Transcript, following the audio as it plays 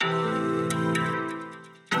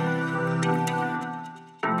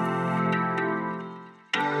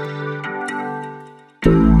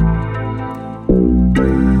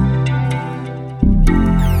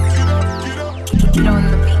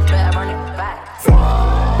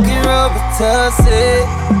toss it.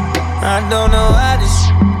 I don't know how this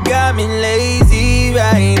got me lazy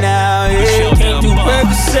right now. Yeah, can't do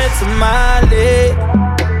Percocets on my leg.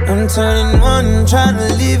 I'm turning one, trying to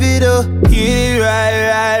live it up. Get it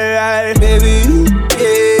right, baby.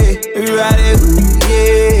 Yeah, ride it,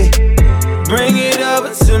 yeah. Bring it over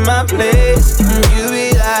to my place. You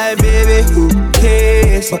be like, baby, who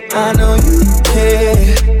cares? But I know you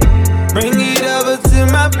care. Bring it over to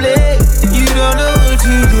my place. You don't know what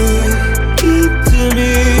you do. Keep to me.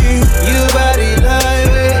 Your body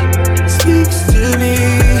lightweight speaks to me.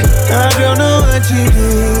 I don't know what you do.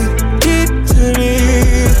 Keep to me.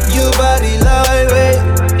 Your body lightweight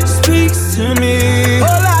speaks to me. All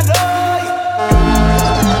I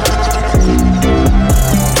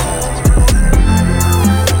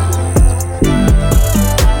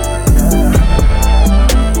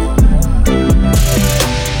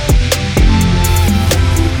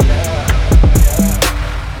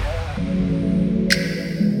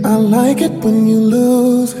I like it when you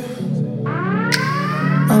lose it.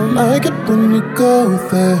 I like it when you go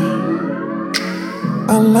there.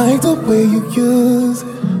 I like the way you use it.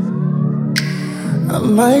 I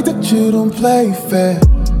like that you don't play fair.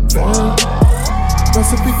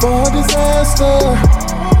 Recipe for disaster.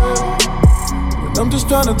 And I'm just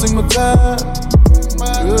trying to take my time.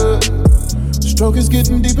 Stroke is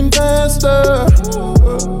getting deep and faster.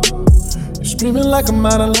 You're screaming like I'm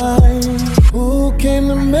out of line. Who came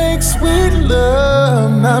to make sweet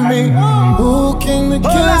love? Not me. Who came to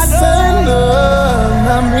kiss and love?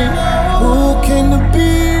 Not me. Who came to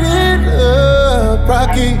beat it up?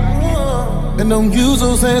 Rocky. And don't use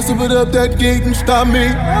those hands to put up that gate and stop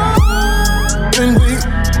me. When we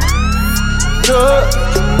touch,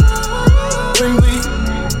 when we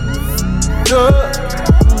touch,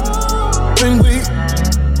 when we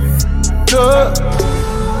touch,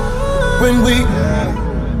 when we.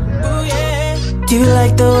 Do you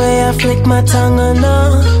like the way I flick my tongue or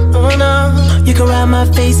no? Oh no. You can ride my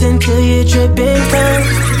face until you're dripping down.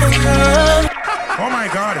 Oh my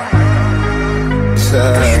God.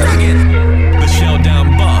 Michelle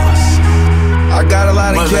down boss. I got a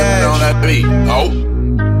lot of cash. On that beat. Oh.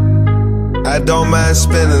 I don't mind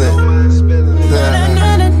spending it.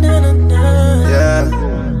 Yeah.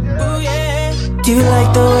 Do you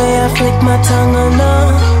like the way I flick my tongue or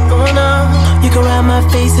no? Oh no. You can ride my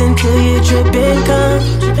face until you're dripping cum.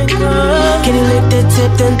 Can you lick the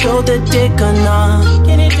tip then throw the dick or not?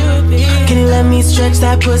 Can you do it, baby? Can you let me stretch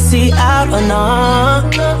that pussy out or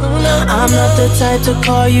not? I'm not the type to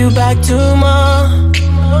call you back tomorrow,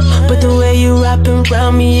 but the way you wrapping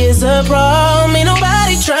around me is a problem. Ain't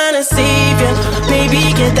nobody trying to save you.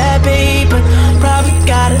 Baby, get that paper. Probably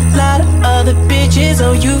got a lot of other bitches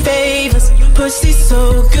owe you favors. Pussy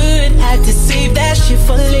so good, had to save that shit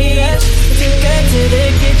for later. Took her to the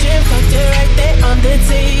kitchen, fucked her right there on the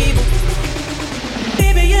table.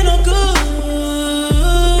 Baby, you're no good,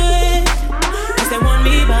 'cause they want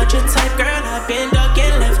me about your type, girl. I've been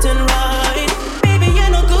ducking left and right. Baby, you're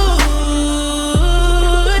no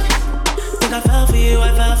good. Think I fell for you,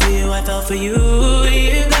 I fell for you, I fell for you.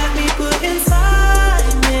 You got me putting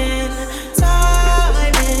time in.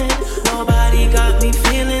 Nobody got me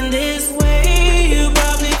feeling this way.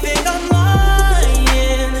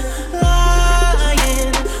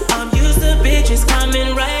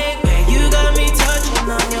 Coming right where you got me touching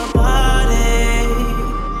on your body.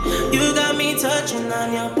 You got me touching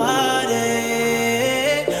on your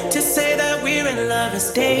body. To say that we're in love is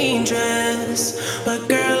dangerous, but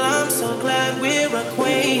girl, I'm so glad we're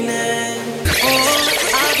acquainted. Oh,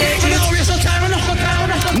 I'll get you.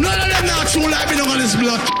 None of them not true like me, no this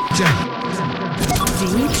blood.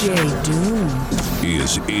 DJ Doom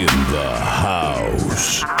is in the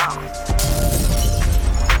house.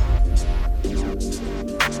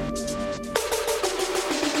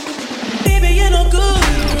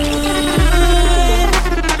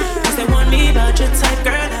 Your type,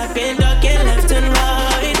 girl, I've been ducking left and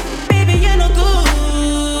right. Baby, you're no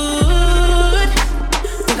good.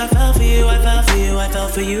 Think I fell for you, I fell for you, I fell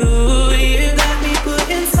for you. You got me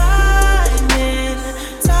putting time in.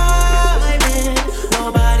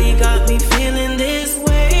 Nobody got me feeling this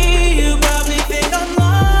way. You probably think I'm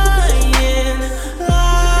lying.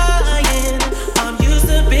 I'm used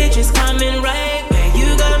to bitches coming right where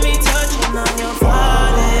you got me touching on your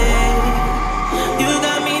body. You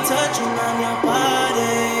got me touching on your body.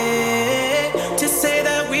 To say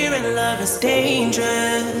that we're in love is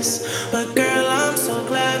dangerous, but girl, I'm so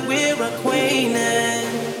glad we're acquainted.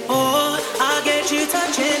 Oh, I'll get you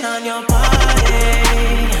touching on your body.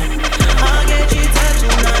 I'll get you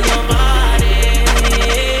touching on your body.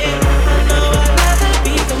 I know I'd rather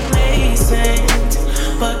be complacent,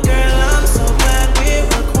 but girl, I'm so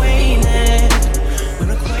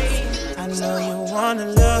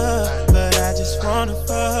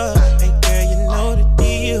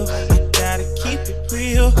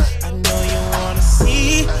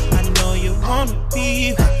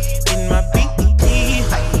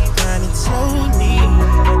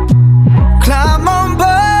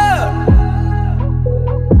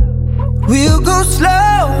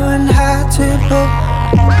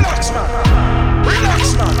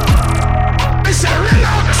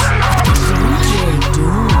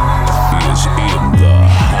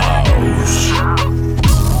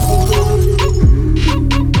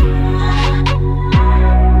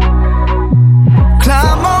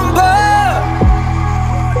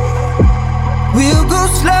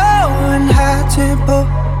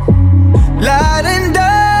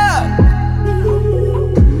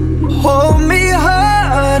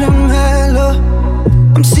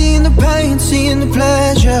Seeing the pain, seeing the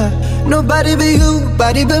pleasure. Nobody but you,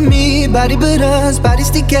 body but me, body but us,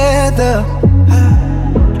 bodies together.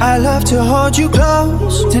 I love to hold you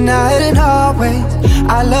close, tonight and always.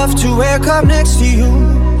 I love to wake up next to you.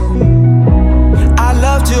 I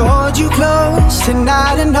love to hold you close,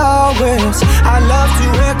 tonight and always. I love to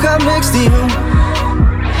wake up next to you.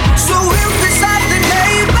 So we're beside the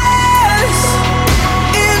neighbors,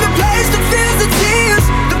 in the place that feels the tears,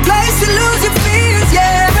 the place to lose your fears,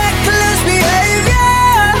 yeah, reckless behavior.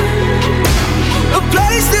 A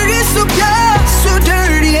place that is so pure, so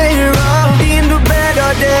dirty and wrong. In the bed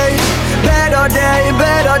all day, bed all day,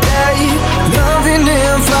 bed all day. Loving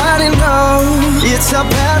and finding love. It's a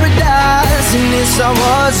paradise and it's a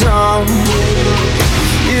war zone.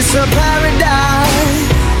 It's a paradise.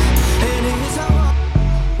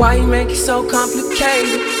 Why you make it so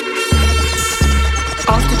complicated?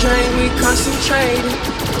 Off the drain, we concentrated.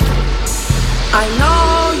 I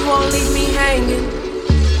know you won't leave me hanging.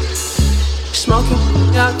 Smoking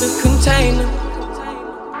out the container.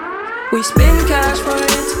 We spend cash for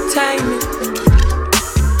entertainment.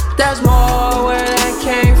 There's more where that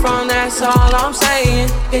came from, that's all I'm saying.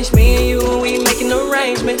 It's me and you and we making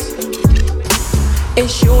arrangements.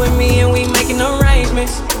 It's you and me and we making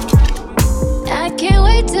arrangements. I can't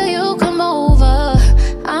wait till you come over.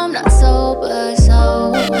 I'm not sober,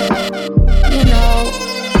 so you know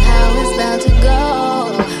how it's about to go.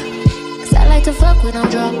 'Cause I like to fuck when I'm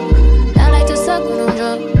drunk, I like to suck when I'm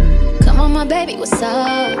drunk. Come on my baby, what's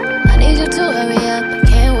up? I need you to hurry up. I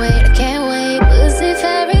can't wait, I can't wait. Pussy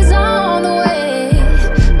fairies on the way.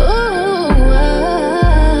 Ooh,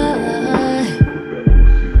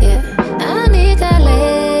 yeah. I need that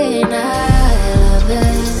late night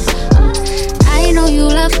loving. I know you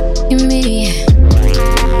love me.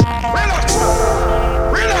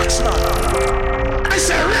 Relax now. I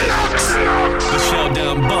say relax. The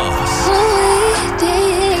Showdown Boss. Ooh,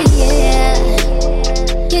 yeah.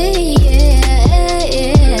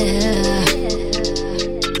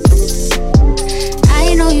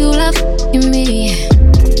 I know you love me.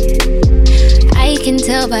 I can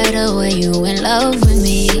tell by the way you in love with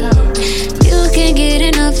me. You can't get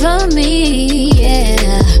enough of me,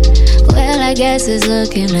 yeah. Well, I guess it's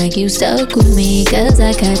looking like you stuck with me, 'cause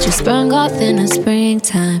I got you sprung off in the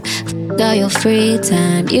springtime. All your free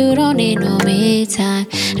time, you don't need no me time.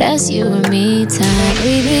 That's you and me time.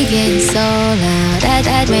 We be getting so loud,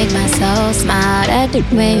 that make my soul smile. That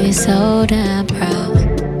made me so damn proud.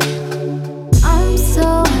 I'm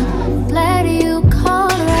so glad you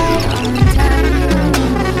called right on time.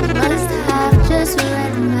 You must have just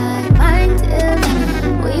read my mind if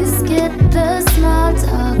we skip the small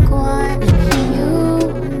talk one. You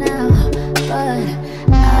now, but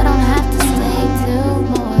I don't have to stay till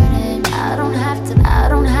morning. I don't have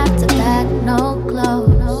to back no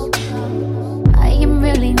clothes. I am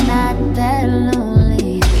really not that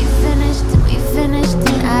lonely. We finished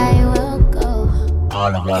and I will go.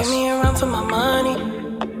 All of us. Give me a run for my money.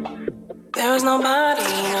 There is nobody,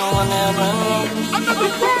 no one ever knew.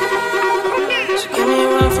 So give me a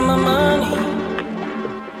run for my money.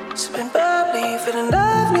 Sipping bubbly, feeling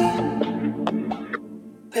lovely,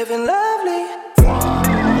 living lovely.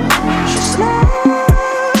 She's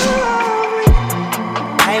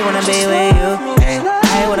I wanna be with you, ay.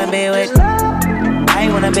 I wanna be with. I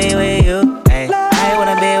wanna be with you, ay. I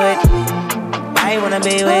wanna be with. I wanna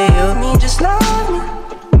be with you. me, just love me.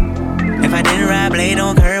 If I didn't ride blade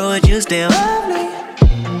on curve, would you still? Lovely,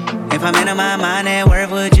 If I'm in my mind at work,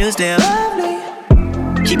 would you still? lovely,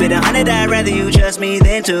 Keep it 100, I'd rather you trust me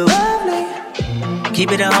than two. lovely.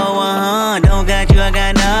 Keep it a whole 100, don't got you, I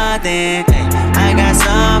got nothing. Ay, I got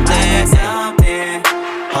something.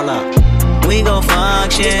 Hold up, we gon'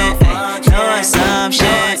 function. Ay, no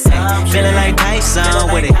assumption. Feeling like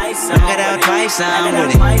Tyson with it. Knock it out twice, I'm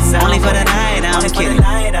with it. Only for the night, I'm kidding.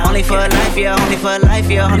 Only for life, yeah, only for life,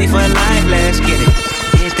 yeah, only for life, let's get it.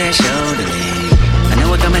 It's that shoulder lean. I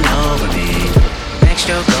know it coming over me.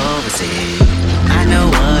 Backstroke overseas. I know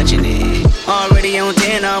what you need. Already on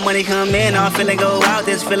 10, all money come in. All feeling go out,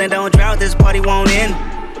 this feeling don't drought, this party won't end.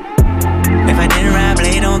 If I didn't ride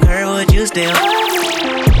blade on curve, would you still?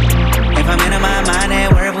 If I'm in my mind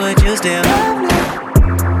at work, would you still?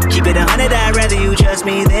 Keep it 100, I'd rather you trust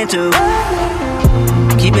me than two.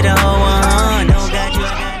 Keep it a whole 100, don't got you, I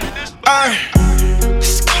got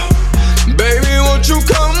Baby, won't you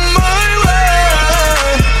come my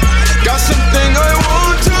way? Got something I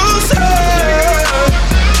want to say.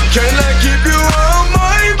 Can I keep you on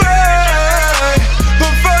my bed?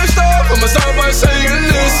 But first off, I'ma start by saying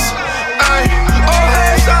this. All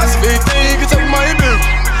headshots, if you think you can take my bill.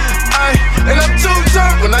 And I'm too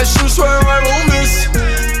tough when I shoot, swear I won't miss.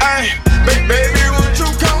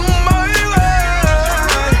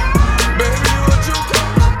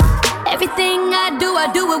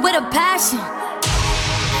 with a passion.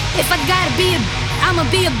 If I gotta be I'ma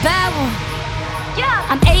be a bad one.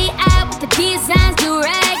 I'm AI with the designs, do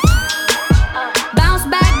rag. Bounce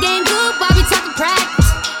back, game good while we talking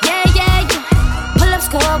practice. Yeah. Pull up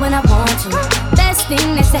score when I want to. Best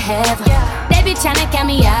thing next to heaven. They be tryna count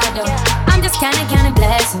me out though. I'm just counting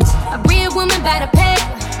blessings. A real woman by the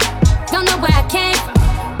paper. Don't know where I came from.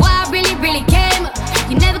 Where I really came up.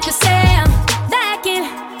 You never could say I'm lacking.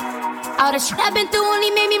 All the shit I've been through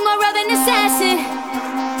only made me more of an assassin.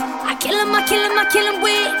 I kill him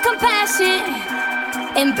with compassion.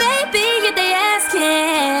 And baby, if they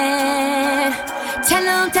asking, tell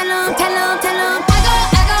them, I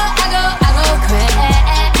go crazy.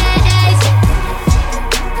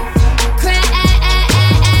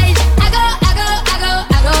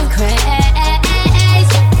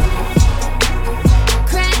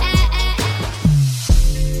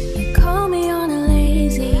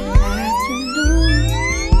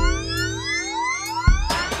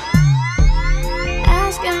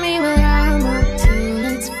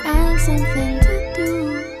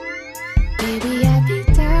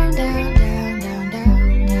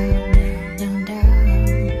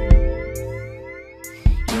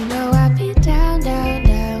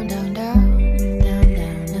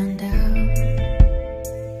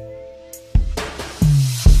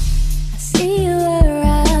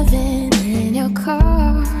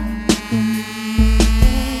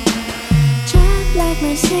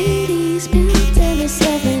 Mercedes built in the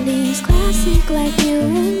 70s, classic like you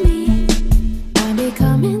and me. I'll be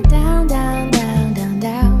coming down. I'll be coming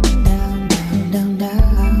down.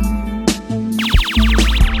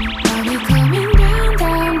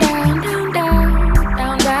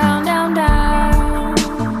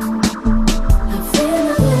 I feel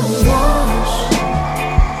a little rush.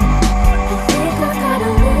 I think I've got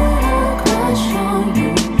a little crush on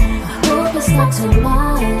you. I hope it's not too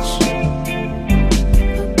much.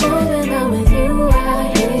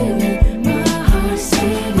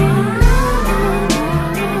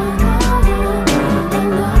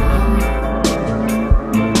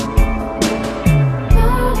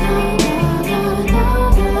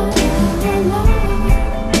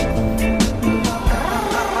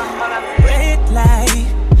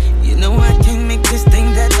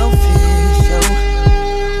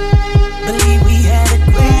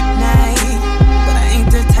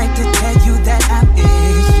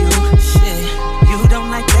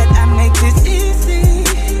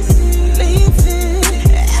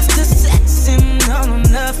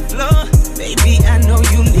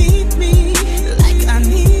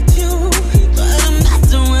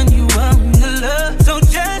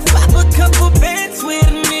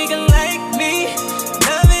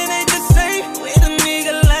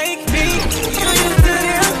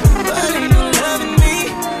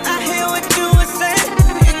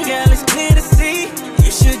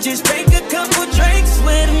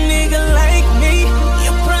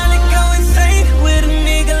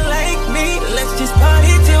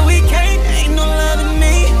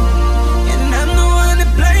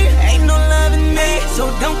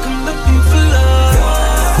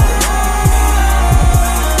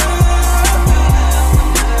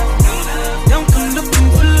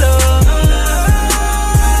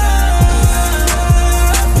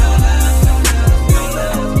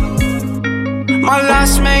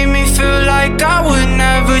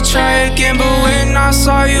 Try again, but when I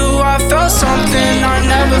saw you, I felt something I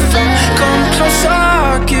never felt. Come closer,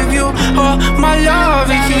 I'll give you all my love.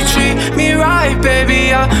 If you treat me right,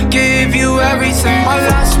 baby, I'll give you everything. My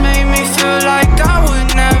last made me feel like I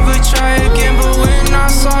would never try again, but when I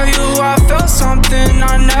saw you, I felt something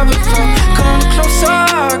I never felt. Come closer,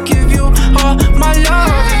 I'll give you all my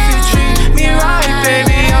love. If you treat me right,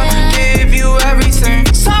 baby, I'll give you everything.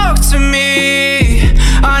 Talk to me,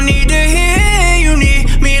 I need to hear you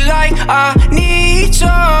need me like I need you.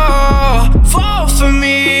 Fall for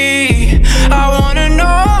me, I wanna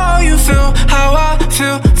know you feel how I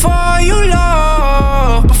feel for you,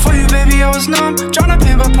 love. Before you, baby, I was numb, tryna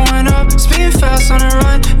pain by pouring up, speeding fast on the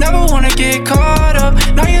run, never wanna get caught up.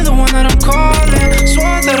 Now you're the one that I'm calling,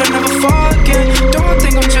 swore that I'd never fall again. Don't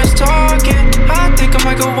think I'm just talking, I think I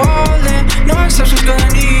might go all in. No exceptions, gonna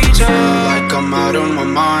need you. Like I'm out of my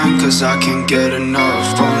mind, cause I can't get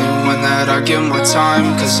enough. Only one that I give my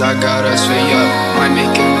time, cause I got us for ya. Might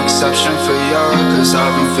make an exception for ya, cause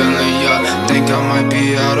I've been feeling ya. Think I might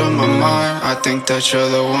be out of my mind, I think that you're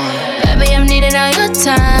the one. Baby, I'm needing all your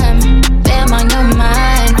time, baby, I'm on your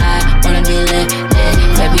mind. I wanna be lit,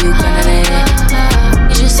 baby, you gonna lit.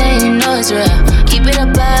 You just say you know it's real, keep it a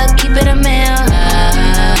buck, keep it a meal.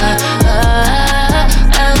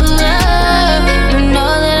 You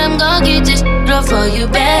know that I'm gon' get this for you,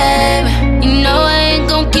 babe.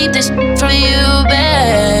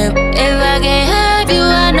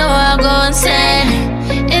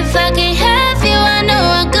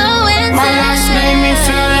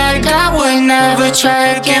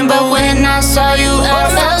 try again, but when I saw you, I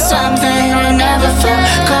felt something I never felt.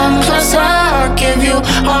 Come closer, I'll give you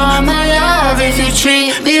all my love. If you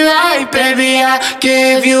treat me right, baby, I'll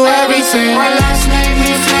give you everything. Our last made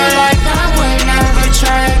me feel like I would never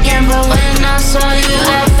try again, but when I saw you,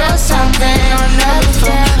 I felt something I never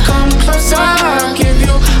felt. Come closer, I'll give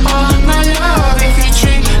you all my love. If you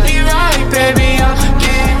treat me right, baby, I'll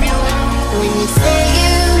give you everything. When you say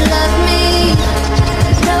you love me,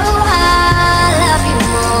 know I love you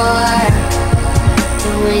more.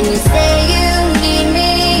 And when you say you need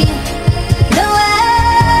me, know I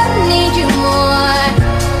need you more.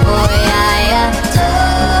 Oh yeah, I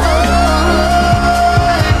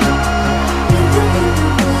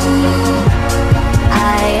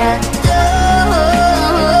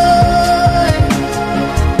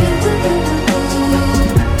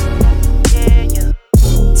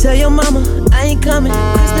Tell your mama I ain't coming,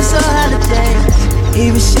 Christmas or holiday.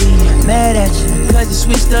 Even she mad at you, cause you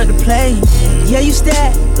switched up the play. Yeah, you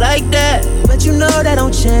stat like that, but you know that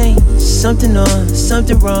don't change. Something on,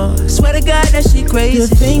 something wrong, swear to God that she crazy.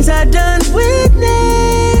 The things I done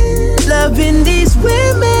witness, loving these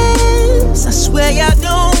women, I swear y'all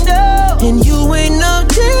don't know. And you ain't no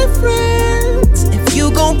different if you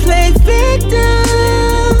gon' play victim.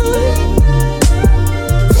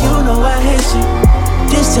 You know I hate you,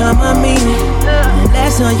 this time I mean it. And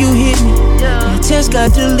last time you hit me, your text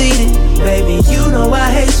got deleted. Baby, you know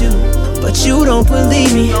I hate you, but you don't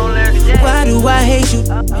believe me. Why do I hate you?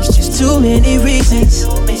 It's just too many reasons.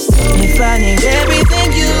 If I named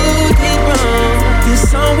everything you did wrong,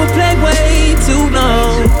 this song would play way too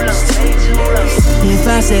long. If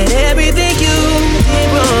I said everything you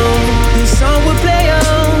did wrong, this song would play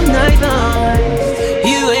all night long.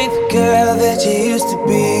 You ain't the girl that you used to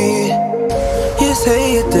be. You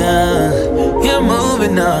say you're done, you're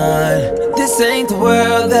moving on. This ain't the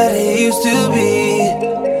world that it used to be.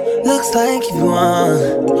 Looks like you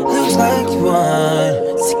won, looks like you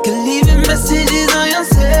won. Sick of leaving messages on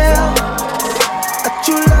yourself. A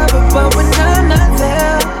true lover, but when I'm not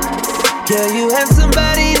there, girl, you have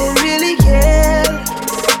somebody that really cares.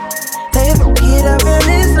 They forget I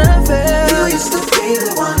really is not fair. You used to be the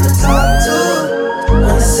one to talk to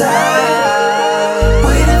on the side,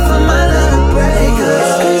 waiting for my love to break us.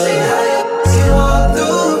 It's crazy how you walk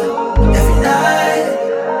through every night,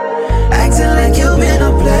 acting like you've been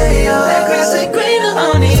a player. That grass ain't greener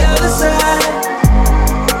on the other side.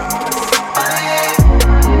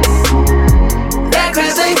 That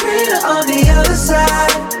grass ain't greener on the other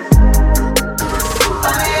side.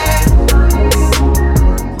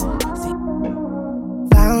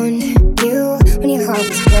 Found you when your heart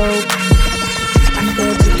was broke. I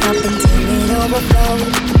filled you up until it overflowed.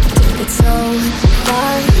 Took it so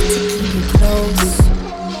far to keep you close.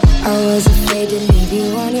 I was afraid to leave you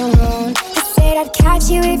on your own. I said I'd catch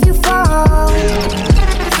you if you fall,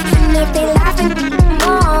 and if they laugh and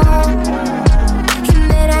more. And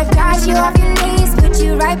then I got you off your knees, put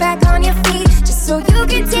you right back on your feet, just so you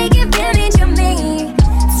can take advantage of me.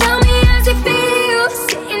 Tell me how's it feel,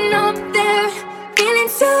 sitting up there, feeling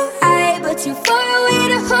so high, but too far away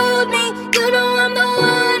to hold me. You know I'm the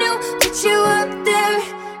one who put you up there,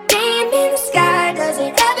 being in the sky. Does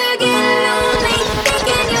it ever get lonely?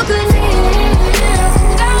 Thinking you could live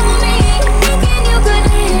without me, thinking you could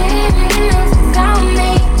live without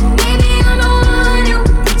me. Maybe I'm the one who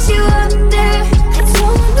put you up there. I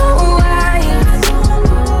don't know why.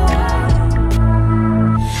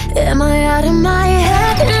 Am I out of my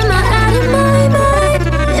head? Am I out of my mind?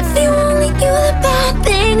 If you only knew the bad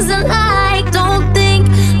things I like, don't think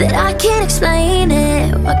that I can't explain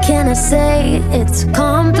it. What can I say? It's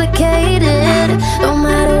complicated. No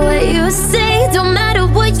matter what you say, don't matter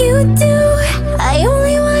what you do, I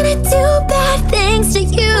only wanna do bad things to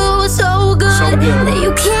you. So good that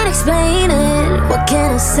you can't explain it. What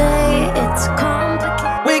can I say? It's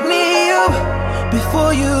complicated. Wake me up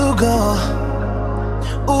before you go.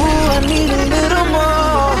 Ooh, I need a little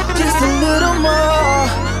more, just a little more,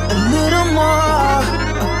 a little more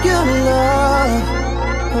of your love.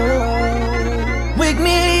 Oh. Wake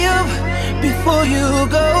me up before you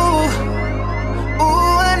go. Ooh,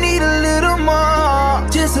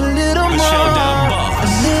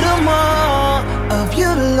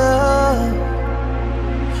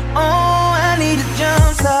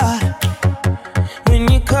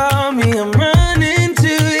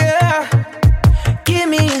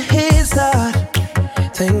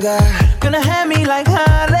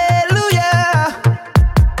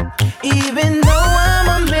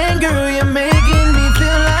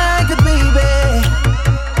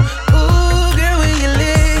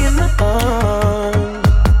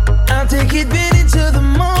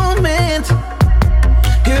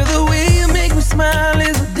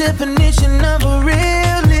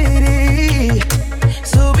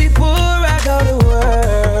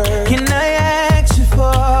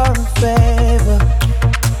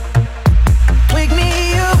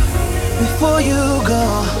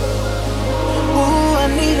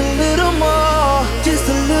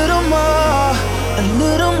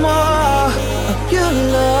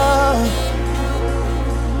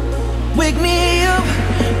 wake me up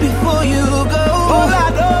before you go. Oh, I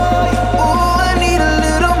know. Oh, I need a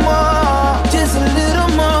little more, just a little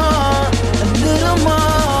more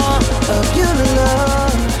of you to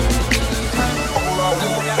love.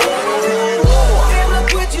 Damn, look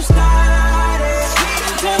what you started.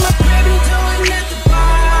 Turn my crib into another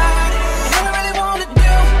party. All I really wanna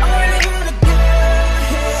do,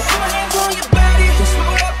 put my hands on your body, just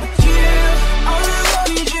roll up with you. All I want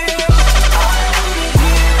is you.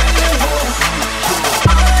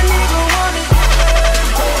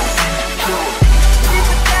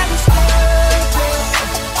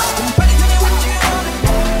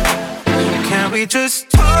 We just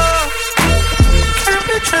talk, can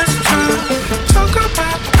we just talk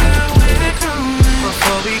about where we're going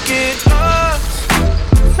before we get lost?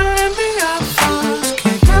 Let me out first,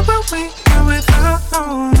 can't get what we do without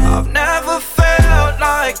knowing. I've never felt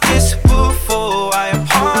like this before. I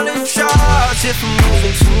apologize if I'm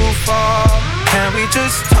moving too far. Can we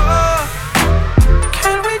just talk?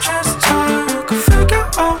 Can we just talk? Figure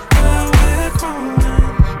out where we're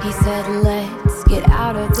going. He said, let's get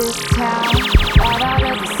out of this town, out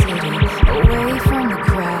of the city, away from the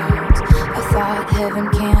crowds. I thought heaven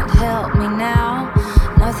can't help me now,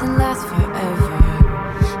 nothing lasts forever.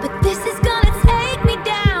 But this is gonna take me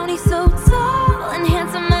down. He's so tall and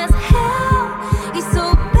handsome as hell. He's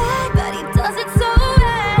so bad, but he does it so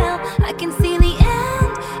well. I can see the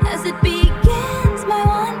end as it begins. My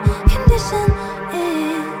one condition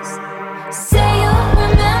is, say you'll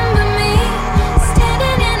remember me,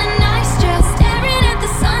 standing in a nice dress, staring at the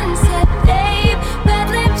sunset, babe. Red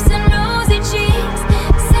lips and rosy cheeks.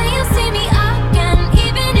 Say you'll see me again,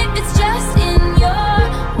 even if it's just in your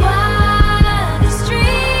wildest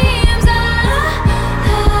dreams.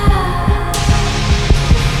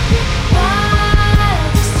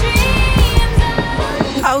 Wildest dreams.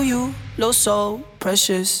 How you look so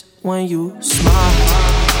precious when you smile.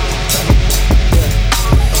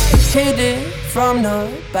 Hit it from the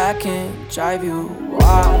back and drive you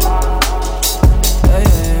wild.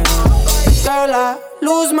 Girl, I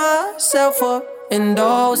lose myself up in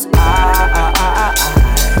those eyes.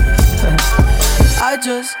 I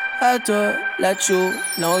just had to let you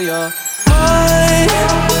know you're mine.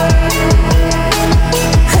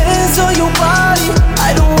 Hands on your body,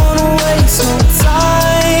 I don't wanna waste no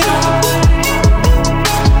time.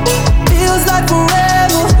 Feels like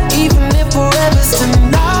forever, even if forever's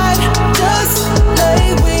tonight. Just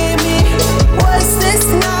lay with me, what's this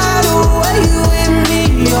night away with me?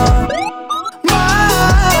 You're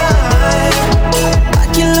mine. I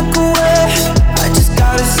can't look away, I just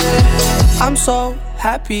gotta say I'm so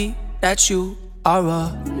happy that you are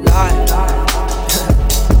alive.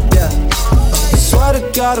 Yeah. Swear to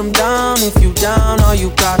God I'm down, if you down, all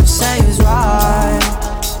you gotta say is right.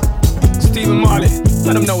 Stephen Marley,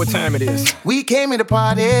 let them know what time it is. We came here to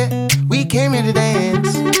party, we came here to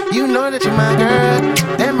dance. You know that you're my girl,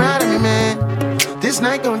 damn right of me, man. This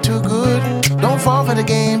night going too good, don't fall for the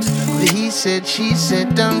games. The he said, she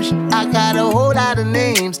said, dumb shit. I got a whole lot of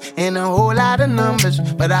names and a whole lot of numbers,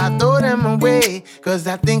 but I throw them away, cause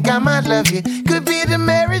I think I might love you. Could be the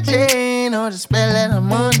Mary Jane or the spell that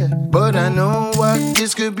I'm under, but I know what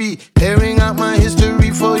this could be, tearing out my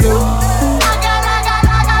history for you. I got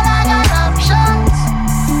options.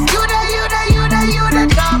 You the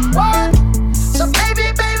top one. So baby,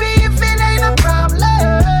 if it ain't a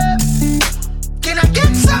problem, can I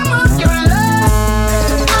get some of your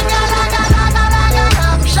love? I got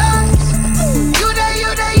options. You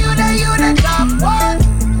the top one.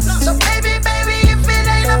 So baby, if it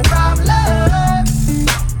ain't a problem,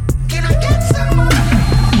 can I get some of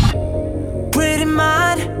your pretty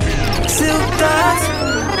mind, silk thoughts,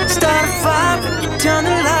 start a fire, turn the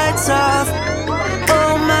lights off.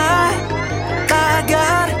 Oh my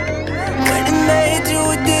God, when it made you,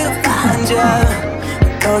 it didn't find you.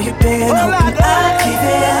 Though you've been hoping I'd be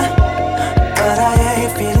there, but I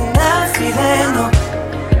ain't feeling that feeling, no.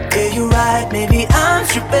 Yeah, you're right, maybe I'm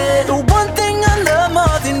tripping. The one thing I love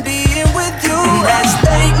more than being with you, and that's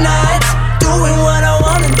late nights, doing what I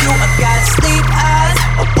wanna do. I got sleep eyes,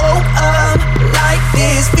 I woke up like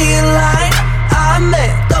this, feel like I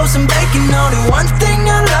met those some bacon on it. One thing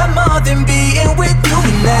I love more than being with you,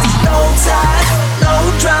 and that's no time, no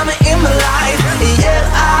drama in my life. And yeah,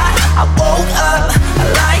 I woke up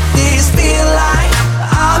like this, feel like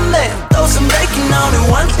I met those some bacon on it.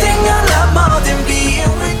 One thing I love more than being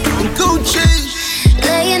with you. Gucci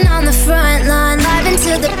laying on the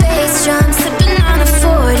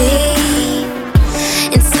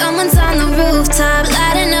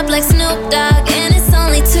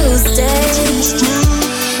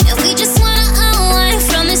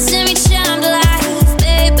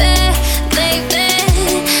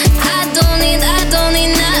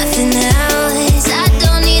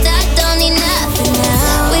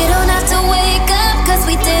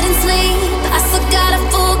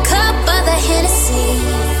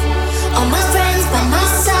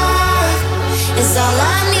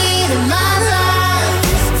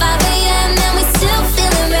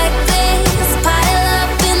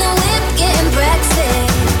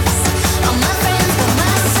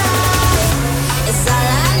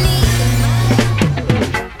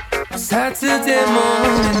Saturday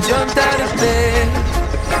morning, jumped out of bed,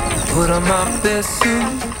 put on my best suit,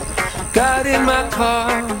 got in my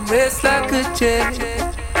car, raced like a jet,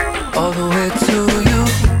 all the way to you.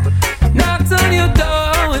 Knocked on your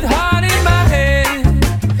door with heart in my hand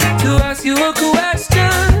to ask you a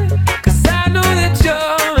question, 'cause I know that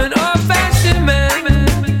you're an old-fashioned man.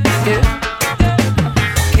 Yeah.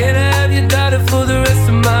 Can I have your daughter for the rest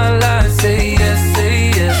of my life? Say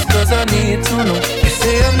yes, 'cause I need to know. You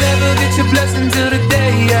say I'll never get your blessing till the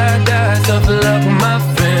day I die. Tough luck, my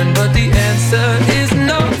friend, but the answer is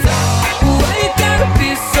no. Why you gotta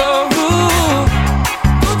be so rude?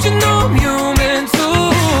 Don't you know I'm human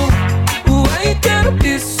too? Why you gotta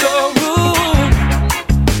be so rude?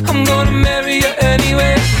 I'm gonna marry you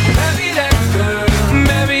anyway. Marry that girl,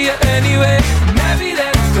 marry you anyway. Marry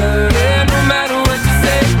that girl, yeah, no matter what you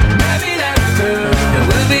say. Marry that girl, and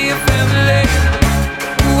we'll be a family.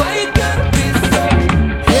 Why you gotta be so?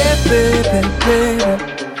 Hey baby,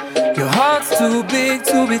 your heart's too big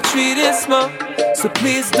to be treated small. So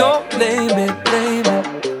please don't blame it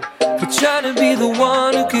for trying to be the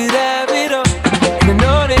one who could have it all. And I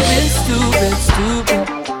know that it's stupid,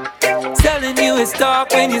 telling you it's dark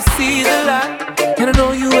when you see the light. And I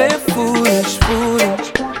know you ain't foolish.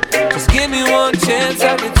 Just give me one chance,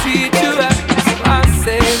 I can treat you right. So I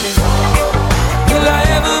say, will I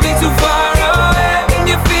ever be too far away when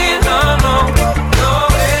you feel alone? No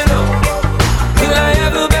way, no. Will I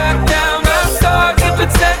ever back down my sword to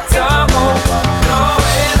protect our home? No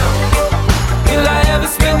way, no. Will I ever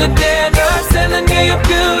spend the day not telling you you're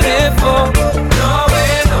beautiful? No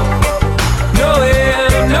way, no. No way,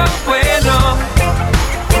 no way, no.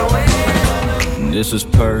 This is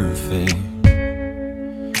perfect.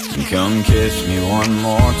 Come kiss me one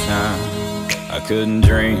more time. I couldn't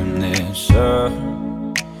dream this up,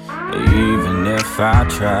 even if I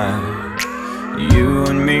tried. You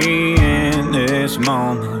and me in this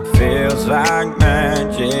moment feels like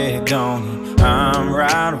magic, don't it? I'm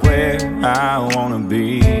right where I wanna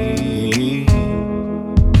be.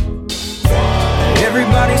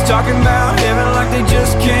 Everybody's talking about heaven like they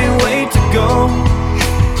just can't wait to go,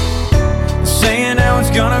 saying how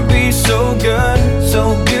it's gonna be so good,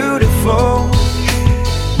 so beautiful.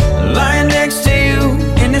 Lying next to you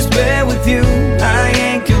in this bed with you, I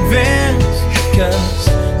ain't convinced, 'cause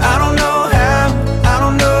I don't know how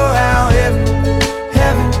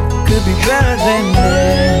heaven could be better than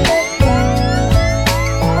this.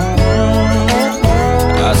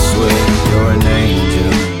 I swear you're an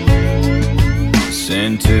angel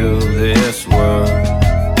sent to this world.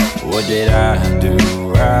 What did I do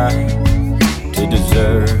right to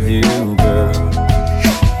deserve you, girl?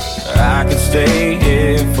 I could stay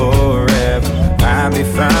here forever. I'd be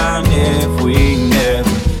fine if we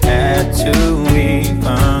never had to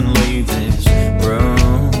even leave this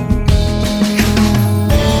room.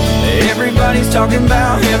 Everybody's talking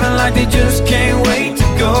about heaven like they just can't wait to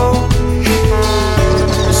go,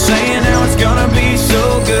 saying how it's gonna be so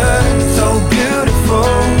good, so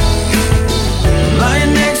beautiful.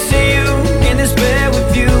 Lying next to you in this bed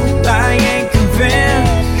with you, I ain't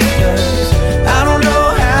convinced, 'cause I don't know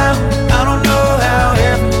how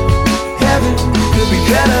heaven could be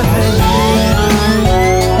better than this.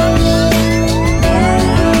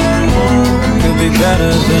 Could be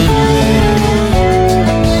better than this.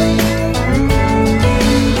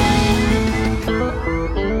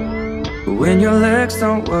 When your legs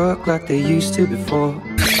don't work like they used to before.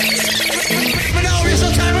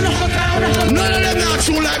 None of them not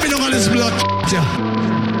true like me, don't got this blood.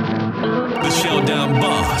 The Showdown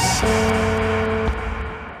Boss.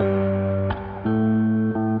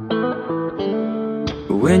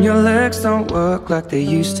 When your legs don't work like they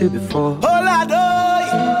used to before,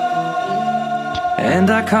 and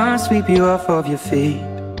I can't sweep you off of your feet,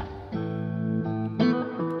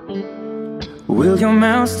 will your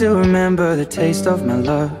mouth still remember the taste of my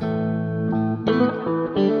love?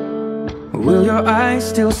 Will your eyes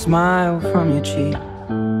still smile from your cheek?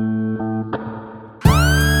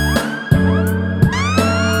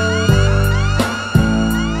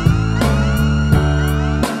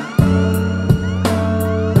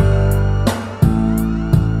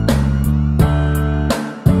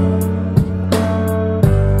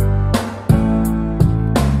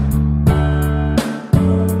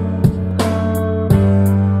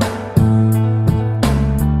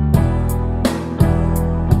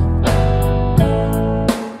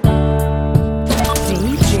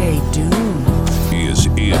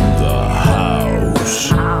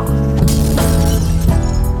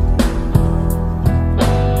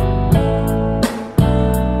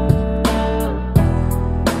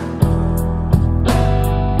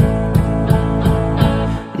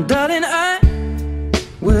 Darling,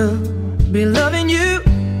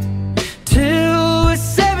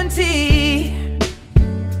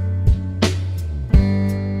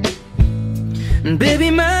 And baby,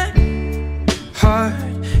 my heart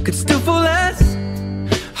could still fall as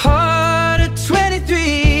hard at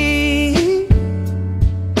 23.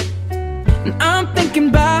 And I'm thinking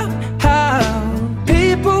about how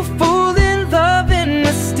people fall in love in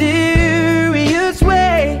mysterious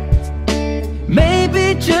ways.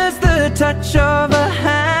 Maybe just the touch of a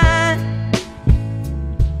hand.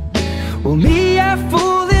 Well, me, I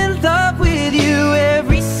fall in love with you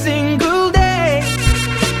every single day.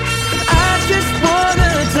 I just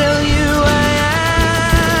wanna tell you I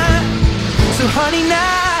am. So honey,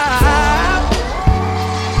 now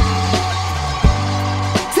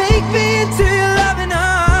take me into your loving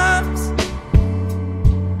arms.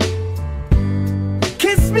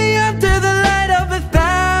 Kiss me under the light of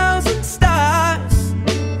 1,000 stars.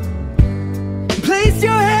 Place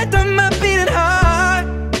your head on my beating heart.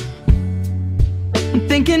 I'm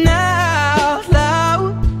thinking out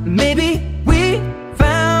loud, maybe we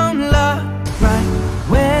found love right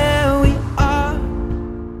where we are.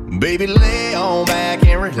 Baby, lay on back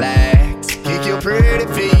and relax. Kick your pretty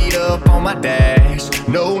feet up on my dash.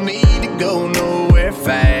 No need to go nowhere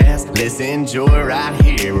fast. Let's enjoy right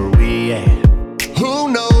here where we at. Who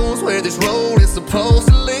knows where this road is supposed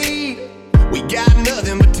to lead? We got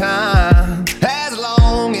nothing but time. As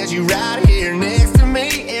long as you right here next to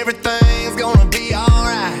me, everything's gonna be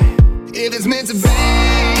alright. If it's meant to be,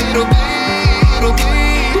 it'll be, it'll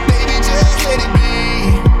be. Baby, just let it be.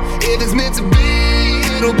 If it's meant to be,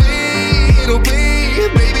 it'll be, it'll be.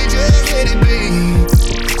 Baby, just let it be.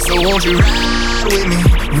 So won't you ride with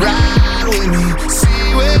me,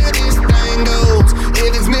 see where this thing goes.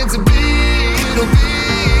 If it's meant to be, it'll be,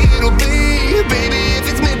 it'll be. Baby, if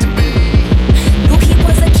it's meant to be. Knew he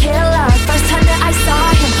was a killer, first time that I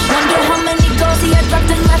saw him. Wonder how many goals he had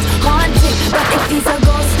dropped and left haunted. But if he's a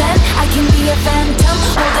ghost, then I can be a phantom,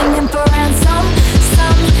 holding him for ransom.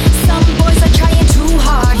 Some boys are trying too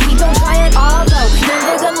hard. He don't try at all though.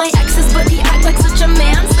 Younger than my exes, but he act like such a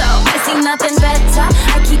man. So I see nothing better.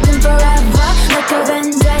 I keep him forever, like a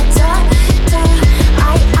vendetta.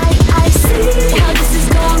 I see how this is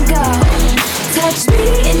gonna go. Touch me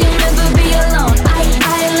and you'll never be alone.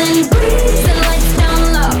 Island breeze and lights down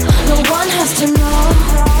low. No one has to know.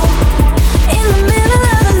 In the middle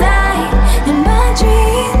of the night, in my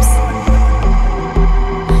dreams,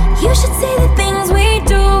 you should see the things we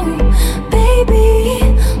do, baby.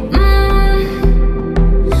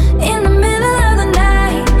 In the middle of the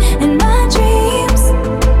night, in my dreams,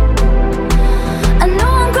 I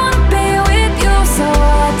know I'm gonna be with you, so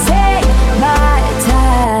I'll take my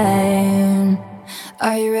time.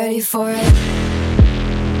 Are you ready for it?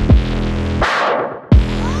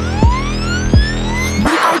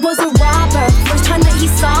 I was a robber, first time that he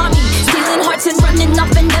saw me, stealing hearts and running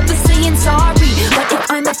off and never saying sorry. But if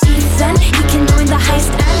I'm a thief, then he can join the heist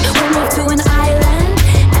and we'll move to an island.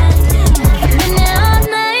 I've been there all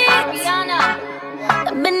night,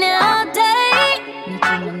 I've been there all day,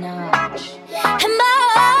 and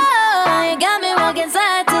boy, you got me walking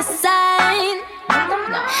side to side.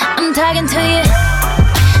 I'm talking to you,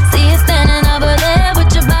 see you standing over there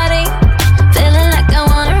with your body, feeling like I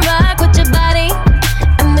wanna rock with your body.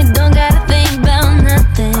 Don't gotta think about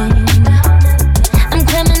nothing. I'm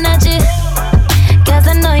coming at you, 'cause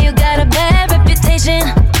I know you got a bad reputation.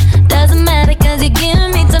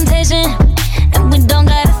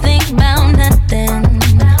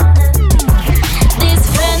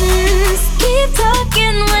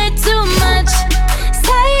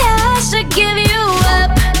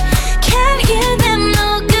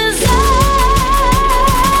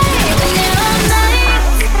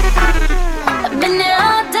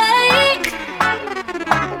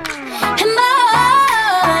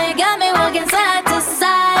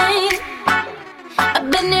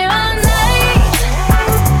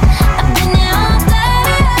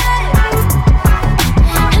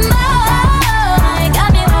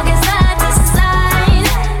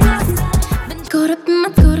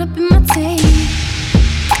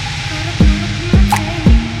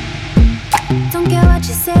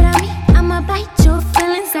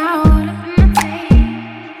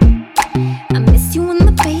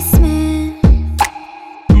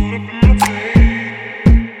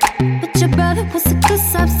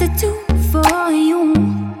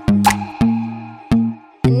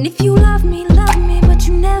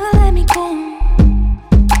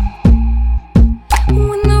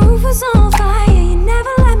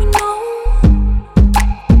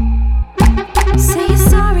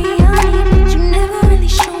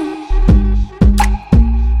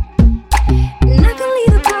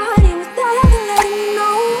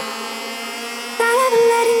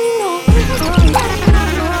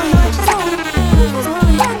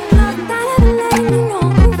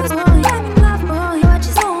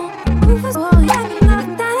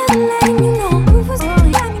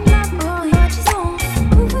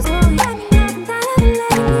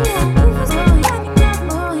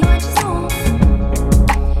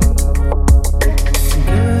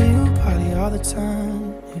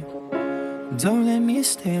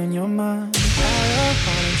 stay on your mind.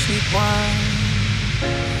 Alcohol and cheap wine,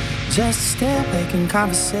 just stay awake in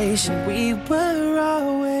conversation. We were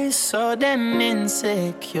always so damn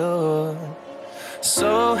insecure.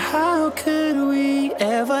 So how could we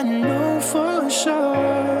ever know for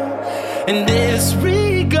sure? And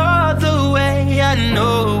disregard the way I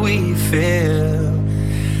know we feel,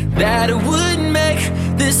 that it would make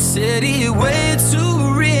this city way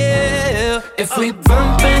too real. If we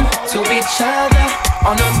bump into each other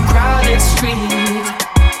on a crowded street,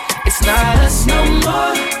 it's not us no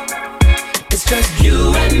more, it's just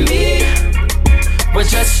you and me. We're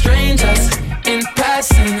just strangers in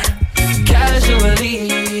passing,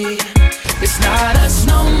 casually. It's not us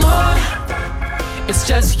no more, it's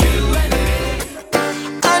just you and me.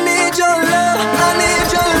 I need your love, I need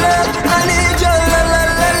your love, I need your love, la,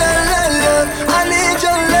 la, la, la, love. I need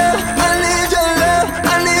your love, I need your love,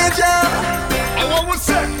 I need your.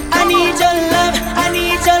 I need your love, I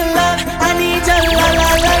need your love, I need your la,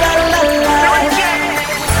 la, la, la, la, la.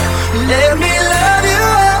 Let me love you,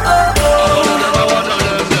 oh, oh, oh.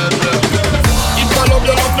 If I love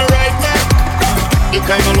you, love me right now. The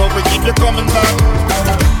kind of love we keep you coming back.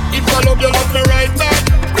 If I love you, love me right now.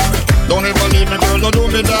 Don't ever leave me, girl, don't do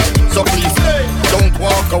me that. So please stay, don't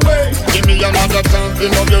walk away. Give me another chance to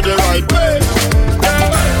love you the right way.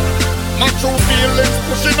 My true feelings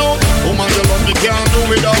pushing out. Woman, you love me, can't do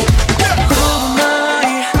without. Who am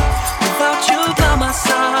I without you by my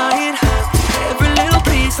side? Every little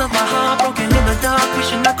piece of my heart broken in the dark,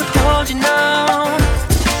 wishing I could hold you now.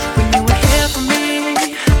 When you were here for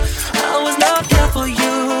me, I was not here for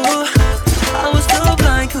you. I was too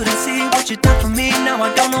blind, couldn't see what you done for me. Now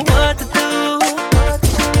I don't know what to do.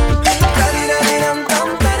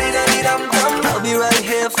 I'll be right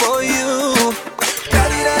here for you.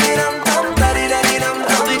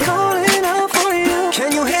 I'll be calling out for you.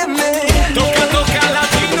 Can you hear me? I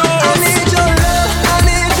need your love, I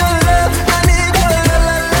need your love, I need your love,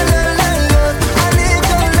 la, la, la, la, love. I need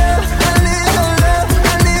your love, I need your love,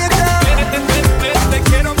 I need your.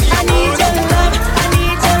 I need your love, I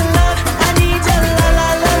need your love, I need your la, la,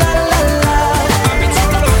 la, la, la, la.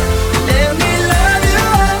 Let me love you.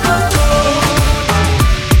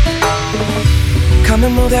 Come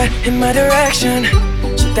and move that in my direction.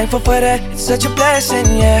 So thankful for that, it's such a blessing,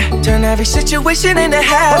 yeah. Turn every situation into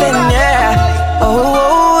heaven, yeah.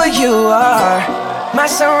 Oh, you are my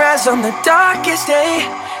sunrise on the darkest day.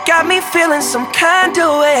 Got me feeling some kind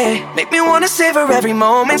of way. Make me wanna savor every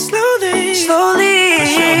moment slowly, slowly.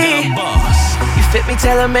 You fit me,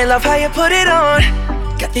 tailor-made, love how you put it on.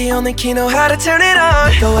 Got the only key, know how to turn it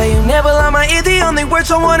on. The way you never lie my ear, the only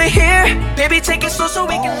words I wanna hear. Baby, take it slow so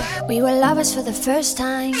we can. We were lovers for the first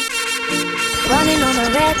time, running on the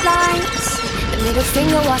red lights. The middle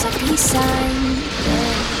finger was a peace sign,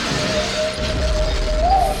 yeah.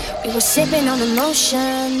 We were sipping on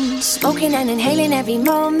emotion, smoking and inhaling every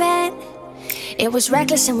moment. It was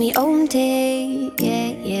reckless and we owned it,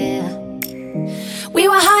 yeah, yeah. We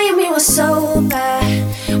were high and we were sober.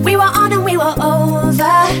 We were on and we were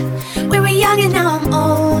over. We were young and now I'm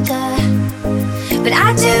older, but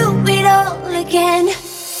I do it all again.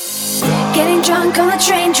 Getting drunk on the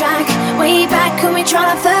train track, way back when we tried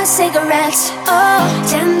our first cigarettes. Oh,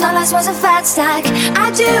 $10 was a fat stack.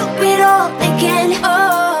 I do it all again.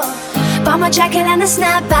 Oh, bought my jacket and a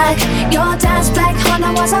snapback. Your dad's black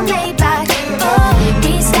Honda was on Maybach. Oh,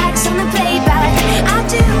 these stacks on the playback. I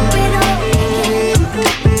do it all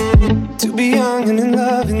again. To be young and in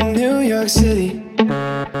love in New York City.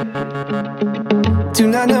 Do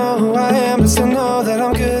not know who I am, but still know that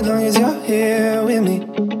I'm good long as you're here with me.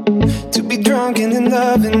 To be drunk and in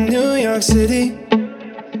love in New York City.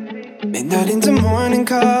 Midnight into morning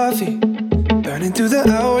coffee, burning through the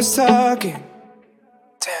hours talking.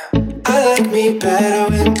 Damn, I like me better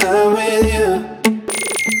when I'm with you.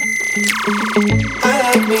 I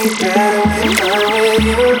like me better when I'm with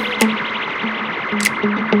you.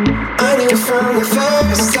 I knew from the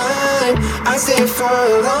first time I stayed for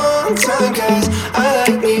a long time, 'cause I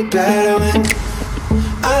like me better when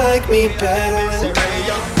I like me better when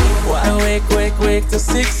Why wake till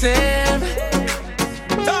 6 a.m.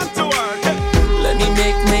 Talk to her. Let me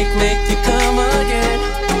make you come again.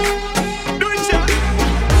 Do it, Jack.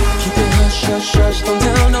 Keep it hush, hush, hush, don't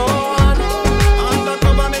tell no one.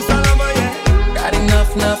 Undercover, Mr. Lover, yeah. Got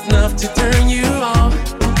enough to turn you on.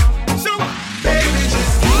 So, baby,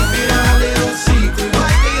 just keep it a little secret.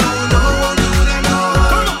 Why we don't know one do they know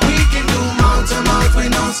one. We can do mouth to mouth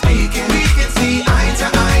with no speaking. We can see eye to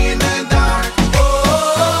eye in the dark.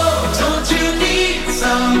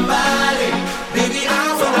 Somebody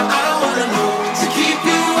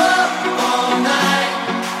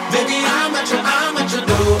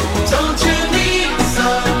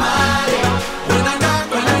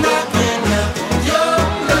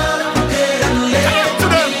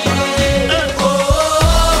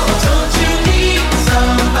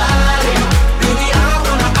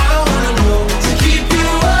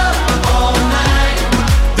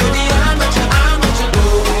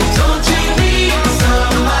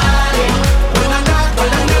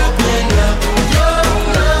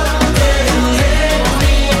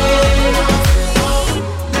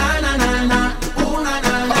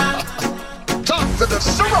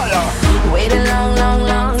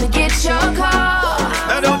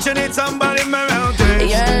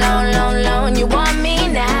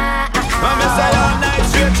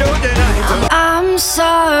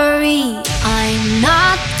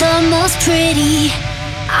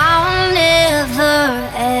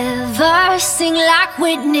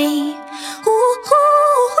Whitney. Ooh,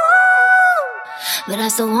 ooh, ooh. But I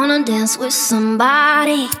still wanna dance with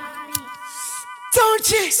somebody.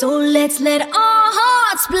 Don't you? So let's let our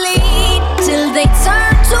hearts bleed till they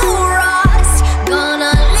turn to rust.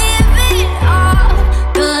 Gonna live it up,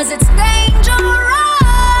 'cause it's dangerous.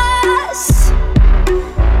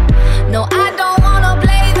 No, I don't wanna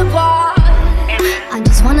play the part. I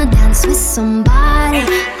just wanna dance with somebody.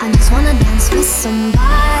 I just wanna dance with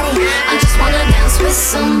somebody. I just wanna dance with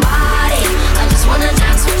somebody. I just wanna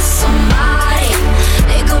dance with somebody.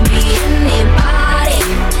 It could be anybody.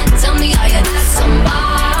 Tell me how you got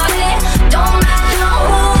somebody. Don't matter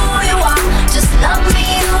who you are, just love me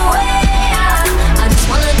the way I am. I just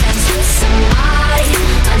wanna dance with somebody.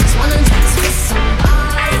 I just wanna dance with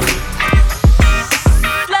somebody.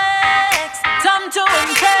 Flex, time to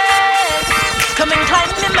impress. Come and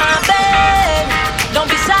climb in my bed. Don't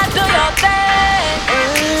be sad, do your thing.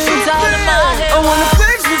 It's all in my head. I wanna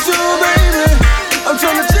flex with you, baby. I'm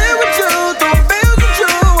tryna chill with you, throw bills with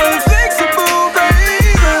you. Wanna flex it, boo, baby.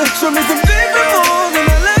 Show me some things more than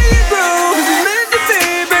I let you go. 'Cause it's meant to be,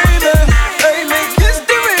 baby. Hey, make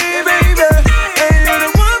history, baby. Hey, you're the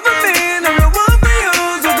one for me, and I'm the one for you.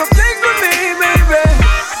 So come flex with me, baby.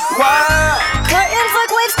 Wow. Curtains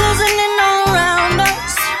like waves closing in around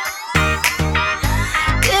us.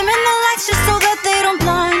 Dimming the lights just so that they don't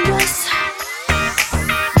blind us.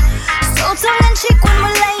 So tongue in cheek when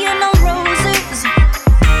we're laying on roses.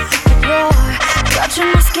 You're touching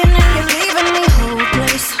my skin and you're leaving me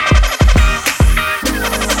hopeless.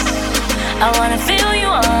 I wanna feel you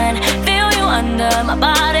under my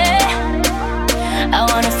body. I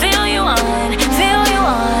wanna feel you on.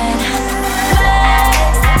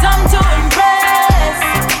 Flex, time to impress.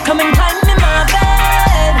 Come and climb in my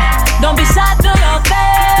bed. Don't be shy, do your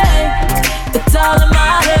thing. It's all in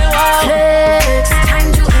my head. Wow. Flex, time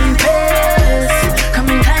to impress. Come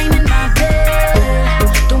and climb in my bed.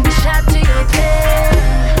 Don't be shy to your bed.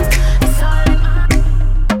 It's all in my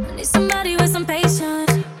I need somebody with some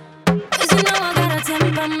patience. 'Cause you know I got a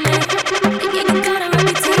temperament. You got a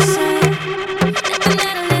reputation. Nothing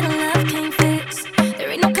that a little love can't fix. There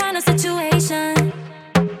ain't no kind of situation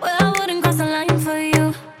where I wouldn't cross the line for you.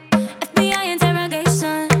 FBI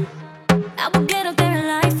interrogation, I would get up there and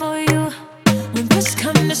lie for you. When push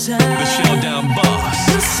come to shove, The Showdown Boss.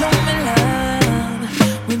 you show me love.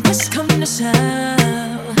 When push come to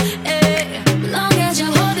shove, hey. long as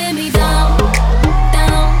you're holding me down,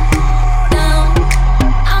 down, down.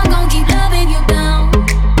 I'm gon' keep loving you down,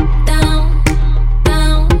 down,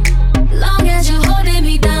 down. Long as you're holding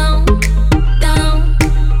me down, down,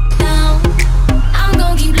 down. I'm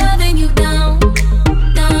gon' keep loving you down,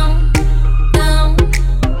 down, down.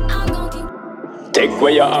 I'm gon' keep. Take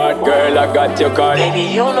away your heart, girl, I got your card. Baby,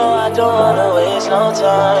 you know I don't wanna waste no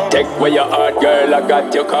time. Take away your heart, girl, I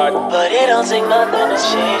got your card. But it don't take nothing to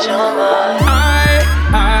change your mind.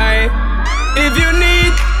 If you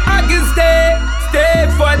need, I can stay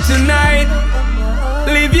for tonight.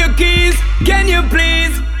 Leave your keys, can you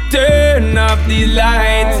please turn off these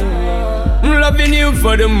lights? I'm loving you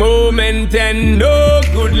for the moment and no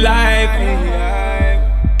good life.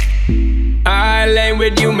 I lay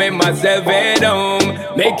with you, make myself at home.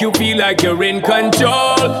 Make you feel like you're in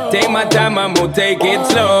control. Take my time, I'm gonna take it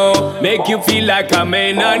slow. Make you feel like I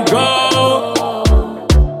may not go.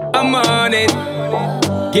 I'm on it,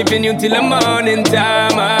 giving you till the morning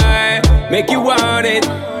time. I make you want it.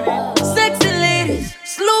 Sexy ladies,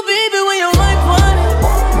 slow baby when you wine on it.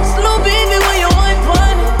 Slow baby when you wine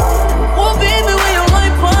on it. Oh baby when you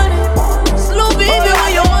wine on it. Slow baby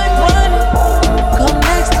when you wine on it. Come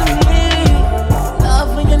next to me, love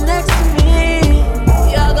when you're next to me.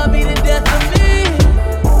 Y'all gonna be the death of me.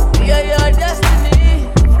 Yeah, your destiny.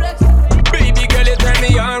 Flex with me. Baby girl, you turn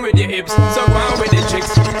me on with your hips. So go on with the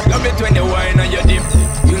tricks. Love it when you whine on your dip.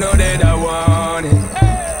 You know that I want it.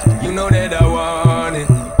 You know that I want it.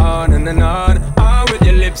 On and on with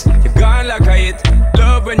your lips.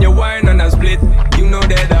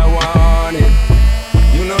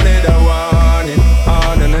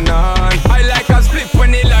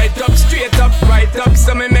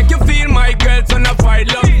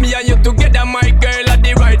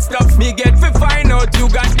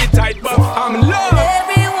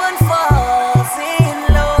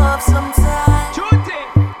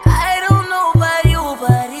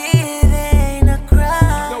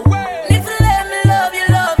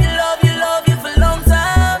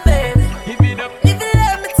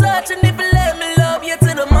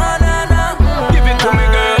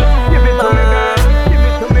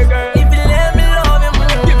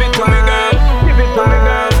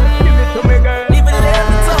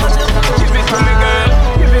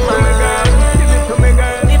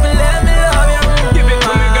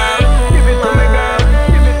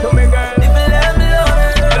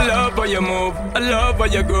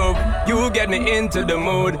 into the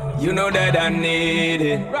mood. You know that I need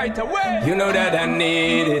it. Right away. You know that I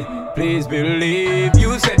need it. Please believe.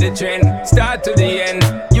 You set the trend, start to the end.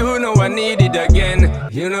 You know I need it again.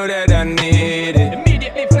 You know that I need it.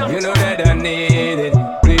 Immediately. You know that I need it.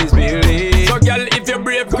 Please believe. So girl, if you're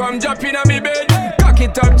brave, come jump in on me bed. Cock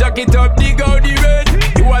it up, jack it up, dig out the red.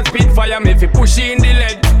 You a spit fire me if you push in the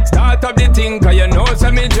lead. Start up the thing, cause you know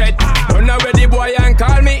some me dread. Run away the boy and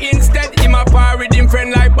call me instead. Him a par with him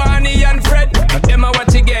friend like Barney and Fred. But them a watch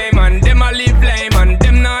the game and them a live lame. And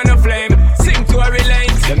them not no flame. Sing to a relay,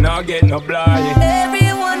 them not get no blind.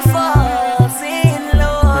 Everyone fall.